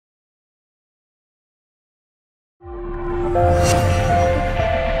Hi,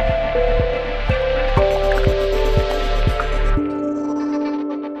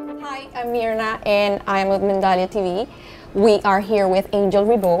 I'm Mirna and I'm with Mindalia TV. We are here with Angel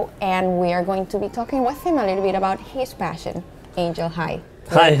Ribo and we are going to be talking with him a little bit about his passion. Angel, hi.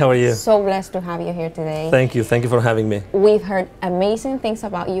 Hi, how are you? So blessed to have you here today. Thank you for having me. We've heard amazing things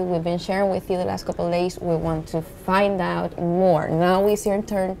about you. We've been sharing with you the last couple of days. We want to find out more. Now it's your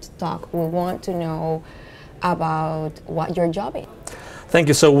turn to talk. We want to know about what your job is. Thank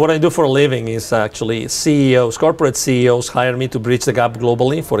you. So what I do for a living is actually CEOs, corporate CEOs hire me to bridge the gap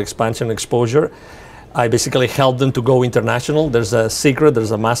globally for expansion and exposure. I basically help them to go international. There's a secret, there's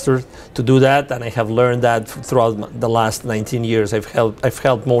a master to do that, and I have learned that throughout the last 19 years. I've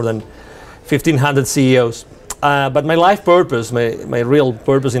helped more than 1,500 CEOs. But my life purpose, my real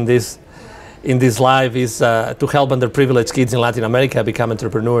purpose in this life is to help underprivileged kids in Latin America become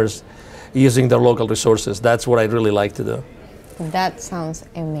entrepreneurs using their local resources. That's what I really like to do. That sounds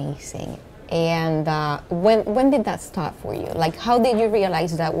amazing. And when did that start for you? Like, how did you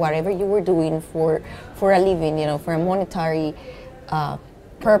realize that whatever you were doing for a living, you know, for a monetary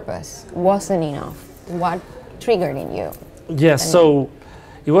purpose wasn't enough? What triggered in you? Yes, so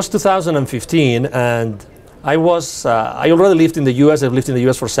it was 2015, and I already lived in the U.S. I've lived in the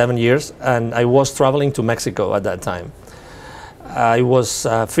U.S. for 7 years, and I was traveling to Mexico at that time. I was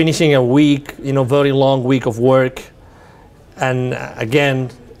finishing a week, very long week of work, and again,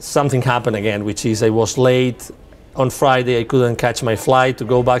 something happened again, which is I was late on Friday. I couldn't catch my flight to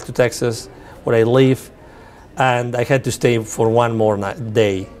go back to Texas, where I live, and I had to stay for one more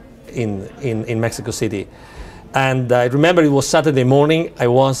day in Mexico City. And I remember it was Saturday morning. I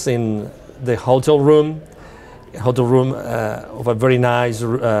was in the hotel room of a very nice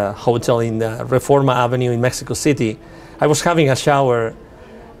hotel in Reforma Avenue in Mexico City. I was having a shower,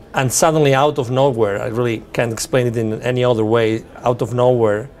 and suddenly, out of nowhere, I really can't explain it in any other way, out of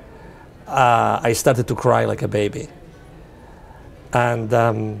nowhere, I started to cry like a baby. And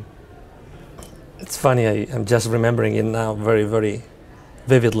it's funny, I'm just remembering it now very, very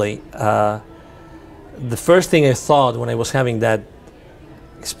vividly. The first thing I thought when I was having that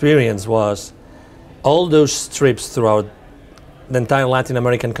experience was all those trips throughout the entire Latin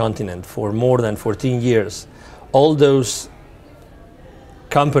American continent for more than 14 years, all those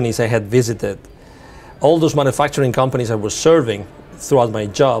companies I had visited, all those manufacturing companies I was serving throughout my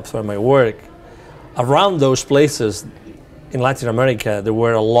job, throughout my work, around those places in Latin America, there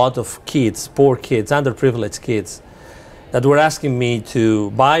were a lot of kids, poor kids, underprivileged kids, that were asking me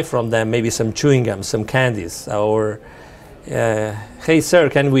to buy from them maybe some chewing gum, some candies, or, hey sir,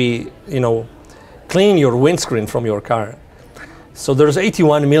 can we, clean your windscreen from your car? So there's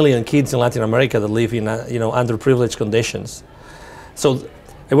 81 million kids in Latin America that live in, underprivileged conditions. So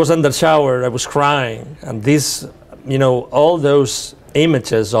I was under the shower, I was crying, and this, all those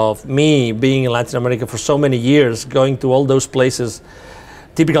images of me being in Latin America for so many years, going to all those places,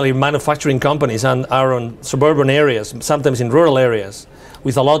 typically manufacturing companies, and are in suburban areas, sometimes in rural areas,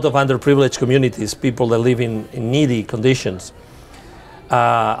 with a lot of underprivileged communities, people that live in needy conditions.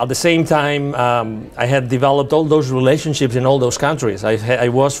 At the same time, I had developed all those relationships in all those countries. I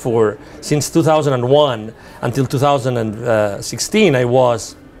was since 2001 until 2016, I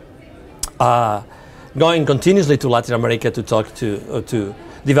was going continuously to Latin America to talk to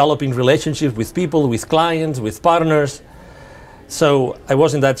developing relationships with people, with clients, with partners. So I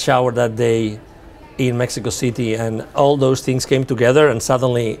was in that shower that day in Mexico City, and all those things came together, and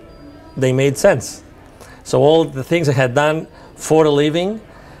suddenly they made sense. So all the things I had done for a living,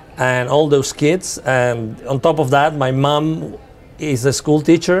 and all those kids, and on top of that, my mom is a school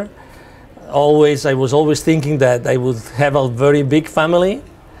teacher. I was always thinking that I would have a very big family.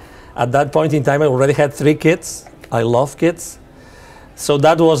 At that point in time, I already had 3 kids. I love kids. So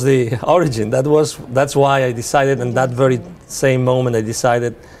that was the origin. That's why I decided, in that very same moment, I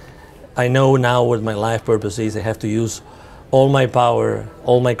decided, I know now what my life purpose is. I have to use all my power,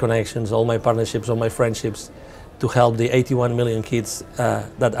 all my connections, all my partnerships, all my friendships to help the 81 million kids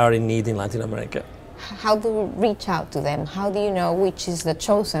that are in need in Latin America. How do you reach out to them? How do you know which is the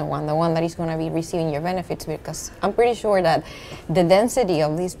chosen one, the one that is going to be receiving your benefits? Because I'm pretty sure that the density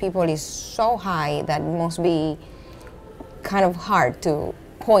of these people is so high that it must be kind of hard to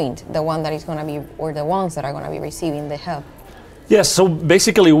point the one that is going to be, or the ones that are going to be receiving the help. Yes, so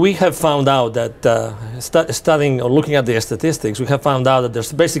basically we have found out that studying or looking at the statistics, we have found out that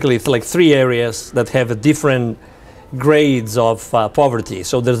there's basically like 3 areas that have a different grades of poverty.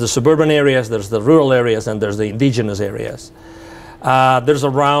 So there's the suburban areas, there's the rural areas, and there's the indigenous areas. There's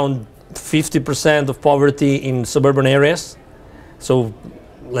around 50% of poverty in suburban areas. So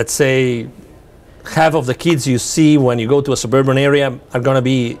let's say half of the kids you see when you go to a suburban area are going to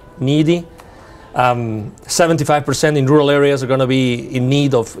be needy. 75% in rural areas are going to be in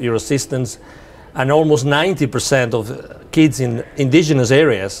need of your assistance, and almost 90% of kids in indigenous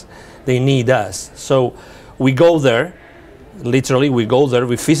areas, they need us. So we go there, literally we go there,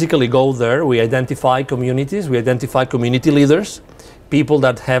 we physically go there, we identify communities, we identify community leaders, people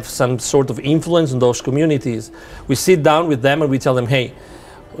that have some sort of influence in those communities. We sit down with them and we tell them, hey,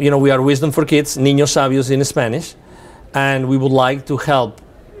 you know, we are Wisdom for Kids, Ninos Sabios in Spanish, and we would like to help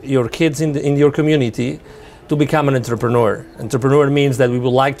your kids in your community to become an entrepreneur. Entrepreneur means that we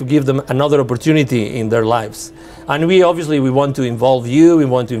would like to give them another opportunity in their lives. And we obviously, we want to involve you, we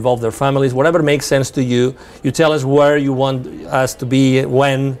want to involve their families, whatever makes sense to you. You tell us where you want us to be,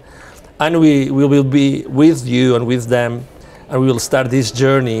 when, and we will be with you and with them, and we will start this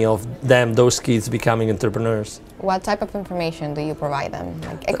journey of them, those kids, becoming entrepreneurs. What type of information do you provide them?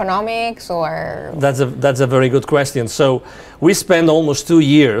 Like economics or? That's a very good question. So we spent almost 2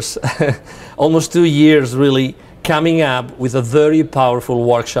 years, almost 2 years really coming up with a very powerful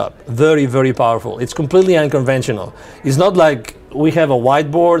workshop. Very, very powerful. It's completely unconventional. It's not like we have a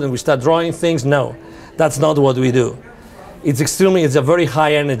whiteboard and we start drawing things. No, that's not what we do. It's a very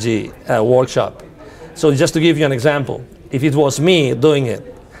high energy workshop. So just to give you an example, if it was me doing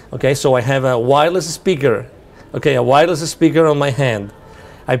it, okay, so I have a wireless speaker, okay, a wireless speaker on my hand.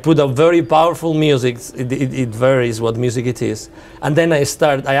 I put a very powerful music, it varies what music it is. And then I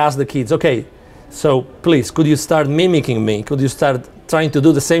ask the kids, okay, so please, could you start mimicking me? Could you start trying to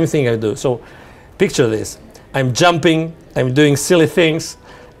do the same thing I do? So picture this, I'm jumping, I'm doing silly things,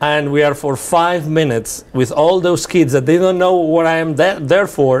 and we are for 5 minutes with all those kids that they don't know what I am there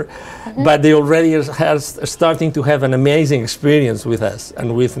for, but they already are starting to have an amazing experience with us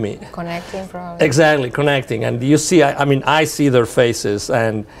and with me. Connecting, probably. Exactly, connecting. And you see, I mean, I see their faces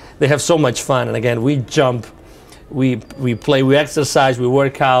and they have so much fun. And again, we jump, we play, we exercise, we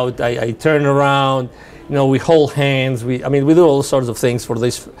work out, I turn around, you know, we hold hands. I mean, we do all sorts of things for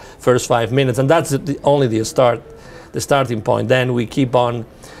these first 5 minutes, and that's only the starting point. Then we keep on.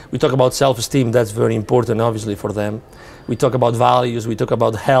 We talk about self-esteem. That's very important, obviously, for them. We talk about values. We talk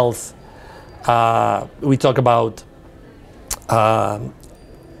about health. We talk about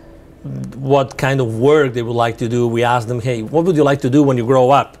what kind of work they would like to do. We ask them, hey, what would you like to do when you grow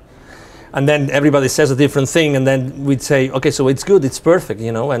up? And then everybody says a different thing, and then we'd say, okay, so it's good, it's perfect,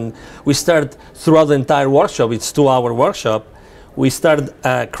 you know. And we start throughout the entire workshop. It's 2-hour workshop. We start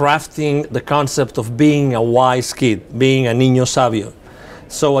crafting the concept of being a wise kid, being a Niño Sabio.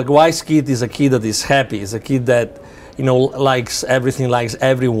 So a wise kid is a kid that is happy, is a kid that, you know, likes everything, likes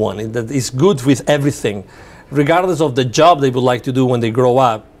everyone, that is good with everything. Regardless of the job they would like to do when they grow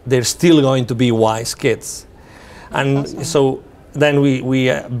up, they're still going to be wise kids. And awesome. So then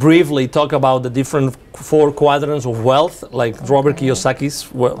we briefly talk about the different 4 quadrants of wealth, like Robert Kiyosaki's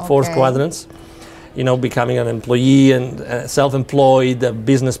 4 quadrants. You know, becoming an employee and self-employed, a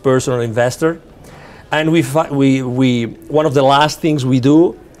business person or investor. And one of the last things we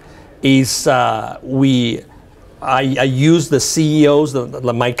do is I use the CEOs,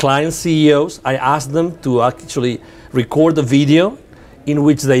 my client CEOs, I ask them to actually record a video in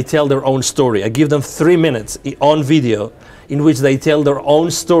which they tell their own story. I give them 3 minutes on video in which they tell their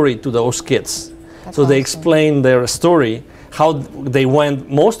own story to those kids. That's so awesome. They explain their story, how they went,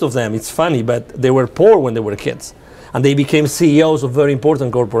 most of them, it's funny, but they were poor when they were kids. And they became CEOs of very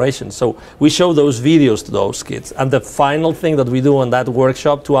important corporations. So we show those videos to those kids. And the final thing that we do on that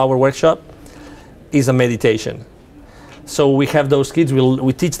workshop, 2-hour workshop, is a meditation. So we have those kids,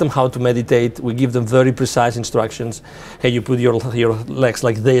 we teach them how to meditate. We give them very precise instructions. Hey, you put your legs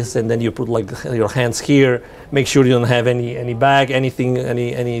like this, and then you put like your hands here. Make sure you don't have any bag, anything,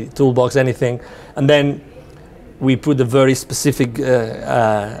 any toolbox, anything. And then we put a very specific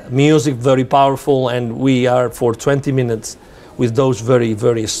music, very powerful, and we are for 20 minutes with those very,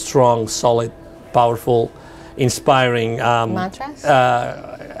 very strong, solid, powerful, inspiring mantras?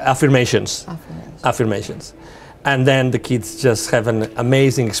 Affirmations. And then the kids just have an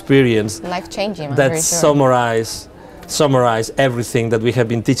amazing experience. Life-changing, that summarize everything that we have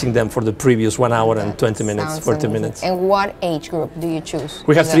been teaching them for the previous 1 hour and 20 minutes, 40 minutes. And what age group do you choose?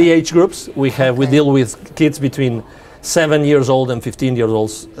 We have 3 age groups. We deal with kids between 7 years old and 15 years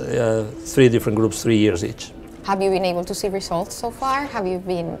old, 3 different groups, 3 years each. Have you been able to see results so far? Have you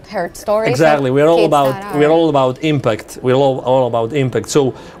heard stories? Exactly. We're all about impact. We're all about impact.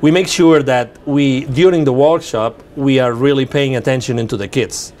 So we make sure that during the workshop, we are really paying attention into the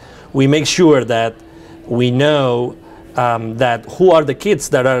kids. We make sure that we know that who are the kids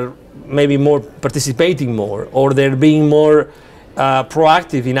that are maybe more participating more, or they're being more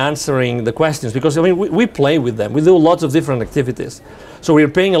proactive in answering the questions, because I mean we play with them. We do lots of different activities, so we're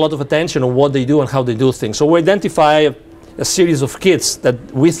paying a lot of attention on what they do and how they do things. So we identify a series of kids that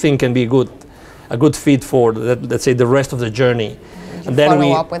we think can be a good fit for let's say the rest of the journey. And then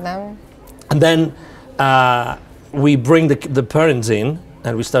follow up with them. And then we bring the parents in,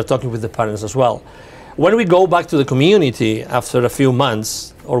 and we start talking with the parents as well. When we go back to the community after a few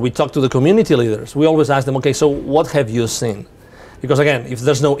months, or we talk to the community leaders, we always ask them, okay, so what have you seen? Because again, if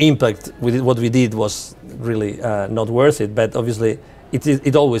there's no impact, what we did was really not worth it, but obviously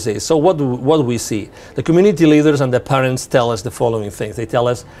it always is. So what do we see? The community leaders and the parents tell us the following things. They tell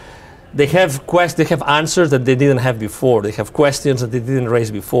us they have answers that they didn't have before. They have questions that they didn't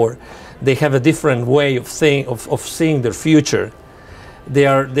raise before. They have a different way of seeing their future. They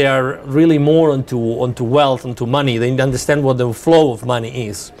are really more onto wealth, onto money. They understand what the flow of money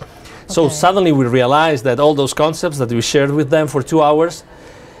is. So suddenly we realized that all those concepts that we shared with them for 2 hours,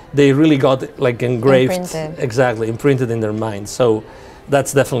 they really got like engraved, imprinted in their minds. So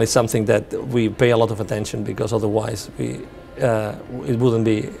that's definitely something that we pay a lot of attention, because otherwise we wouldn't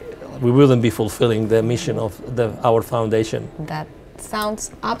be fulfilling the mission of our foundation. That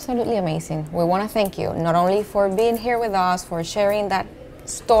sounds absolutely amazing. We want to thank you not only for being here with us, for sharing that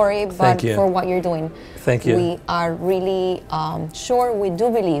story, but for what you're doing. Thank you. We are really sure, we do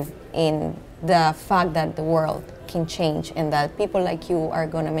believe in the fact that the world can change and that people like you are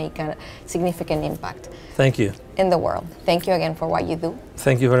going to make a significant impact. Thank you. In the world. Thank you again for what you do.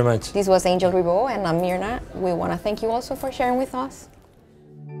 Thank you very much. This was Angel Ribo, and I'm Mirna. We want to thank you also for sharing with us.